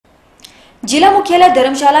जिला मुख्यालय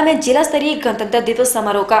धर्मशाला में जिला स्तरीय गणतंत्र दिवस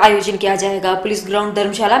समारोह का आयोजन किया जाएगा। पुलिस ग्राउंड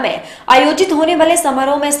धर्मशाला में आयोजित होने वाले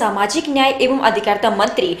समारोह में सामाजिक न्याय एवं अधिकारिता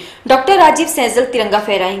मंत्री डॉक्टर राजीव सैजल तिरंगा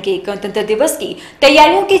फहराएंगे। गणतंत्र दिवस की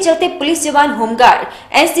तैयारियों के चलते पुलिस जवान, home guard,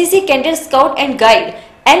 NCC cadet, scout and guide,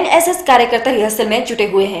 NSS कार्यकर्ता रिहर्सल में जुटे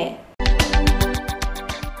हुए हैं।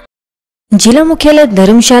 जिला मुख्यालय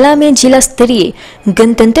धर्मशाला में जिला स्तरीय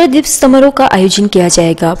गणतंत्र दिवस समारोह का आयोजन किया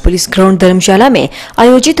जाएगा। पुलिस ग्राउंड धर्मशाला में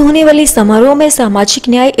आयोजित होने वाले समारोह में सामाजिक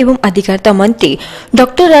न्याय एवं अधिकारिता मंत्री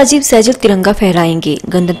डॉक्टर राजीव सैजल तिरंगा फहराएंगे।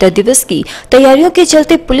 गणतंत्र दिवस की तैयारियों के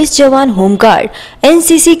चलते पुलिस जवान, होमगार्ड,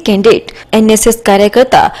 एनसीसी कैडेट, एनएसएस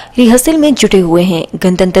कार्यकर्ता रिहर्सल में जुटे हुए हैं।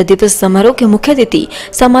 गणतंत्र दिवस समारोह के मुख्य अतिथि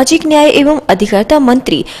सामाजिक न्याय एवं अधिकारिता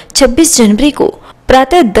मंत्री 26 जनवरी को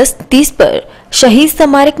प्रातः 10:30 पर शहीद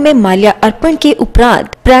स्मारक में माल्या अर्पण के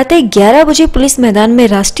उपरांत प्रातः 11 बजे पुलिस मैदान में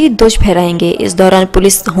राष्ट्रीय ध्वज फहराएंगे। इस दौरान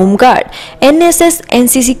police, home guard, NSS,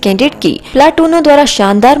 NCC cadet की प्लाटूनों द्वारा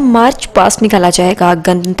शानदार मार्च पास्ट निकाला जाएगा।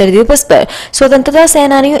 गणतंत्र दिवस पर स्वतंत्रता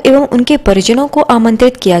सेनानियों एवं उनके परिजनों को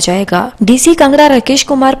आमंत्रित किया जाएगा। डीसी कांगड़ा राकेश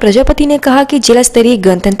कुमार प्रजापति ने कहा कि जिला स्तरीय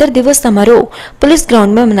गणतंत्र दिवस समारोह पुलिस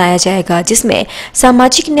ग्राउंड में मनाया जाएगा, जिसमें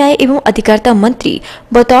सामाजिक न्याय एवं अधिकारिता मंत्री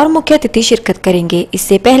बतौर मुख्य अतिथि शिरकत करेंगे।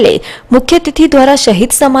 इससे पहले मुख्य अतिथि द्वारा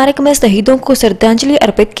शहीद स्मारक में शहीदों को श्रद्धांजलि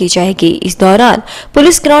अर्पित की जाएगी। इस दौरान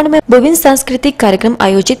पुलिस ग्राउंड में विभिन्न सांस्कृतिक कार्यक्रम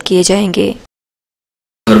आयोजित किए जाएंगे।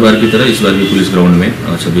 हर बार की तरह इस बार भी पुलिस ग्राउंड में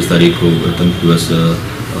 26 तारीख को गणतंत्र दिवस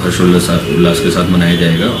हर्षोल्लास के साथ मनाया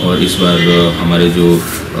जाएगा। और इस बार हमारे जो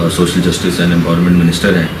social justice and empowerment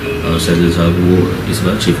minister हैं सैजल साहब, वो इस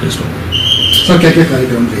बार चीफ गेस्ट होंगे। सर, क्या क्या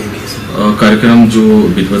कार्यक्रम रहेंगे? कार्यक्रम जो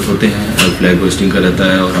विधिवत होते हैं, फ्लैग होस्टिंग का रहता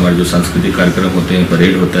है, और हमारे जो सांस्कृतिक कार्यक्रम होते हैं,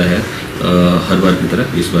 परेड होता है, हर बार की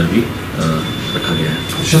तरह इस बार भी रखा गया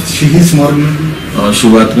है। शहीद स्मारक में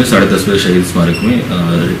शुरुआत में 10:30 बजे शहीद स्मारक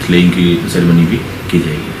में फ्लैगिंग की सेरेमनी भी की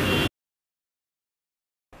जाएगी।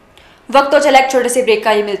 वक्त तो चला एक छोटे से ब्रेक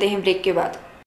का, ये मिलते हैं ब्रेक के बाद।